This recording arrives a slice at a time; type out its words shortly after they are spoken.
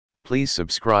Please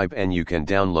subscribe and you can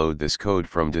download this code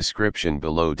from description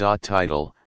below.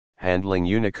 Title: Handling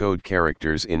Unicode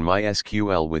Characters in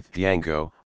MySQL with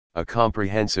Django, a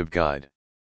comprehensive guide.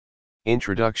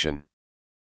 Introduction.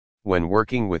 When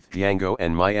working with Django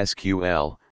and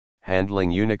MySQL,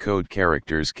 handling Unicode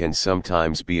characters can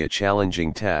sometimes be a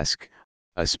challenging task,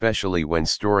 especially when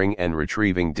storing and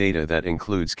retrieving data that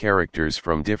includes characters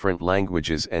from different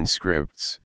languages and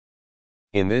scripts.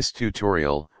 In this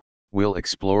tutorial, we'll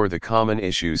explore the common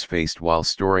issues faced while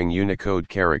storing Unicode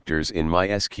characters in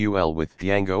MySQL with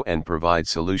Django and provide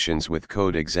solutions with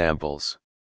code examples.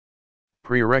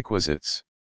 Prerequisites.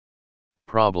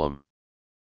 Problem.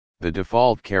 The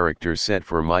default character set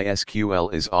for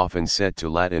MySQL is often set to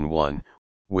Latin 1,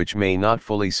 which may not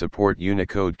fully support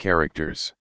Unicode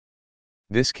characters.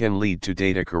 This can lead to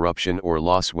data corruption or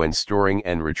loss when storing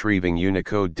and retrieving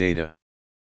Unicode data.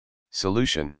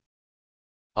 Solution.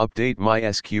 Update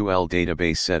MySQL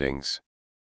database settings.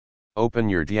 Open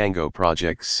your Django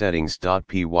project's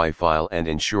settings.py file and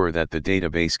ensure that the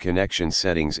database connection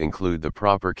settings include the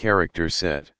proper character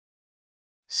set.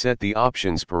 Set the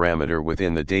options parameter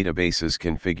within the database's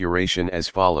configuration as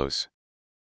follows.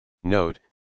 Note: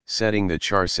 setting the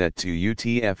char set to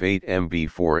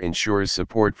UTF-8 ensures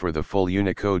support for the full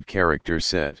Unicode character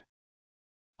set.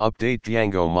 Update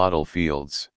Django model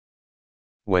fields.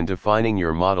 When defining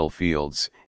your model fields,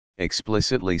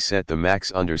 explicitly set the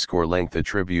max_length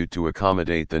attribute to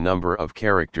accommodate the number of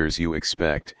characters you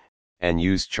expect, and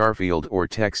use char field or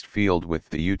text field with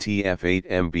the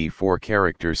UTF-8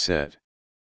 character set.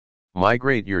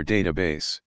 Migrate your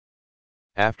database.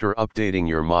 After updating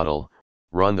your model,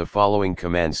 run the following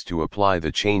commands to apply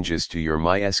the changes to your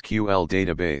MySQL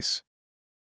database.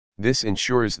 This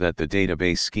ensures that the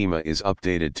database schema is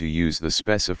updated to use the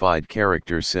specified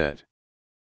character set.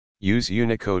 Use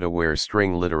Unicode-aware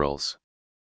string literals.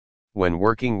 When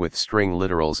working with string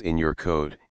literals in your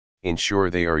code, ensure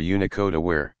they are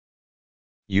Unicode-aware.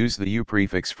 Use the U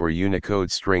prefix for Unicode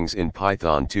strings in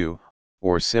Python 2,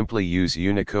 or simply use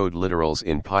Unicode literals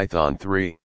in Python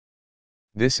 3.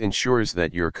 This ensures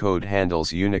that your code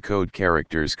handles Unicode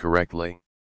characters correctly.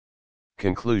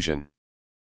 Conclusion.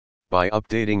 By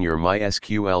updating your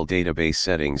MySQL database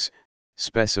settings,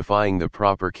 specifying the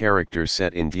proper character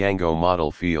set in Django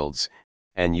model fields,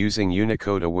 and using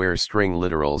Unicode-aware string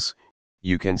literals,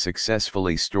 you can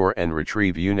successfully store and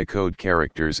retrieve Unicode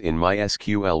characters in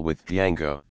MySQL with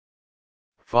Django.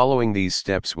 Following these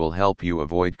steps will help you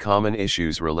avoid common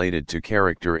issues related to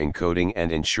character encoding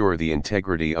and ensure the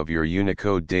integrity of your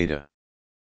Unicode data.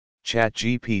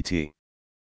 ChatGPT.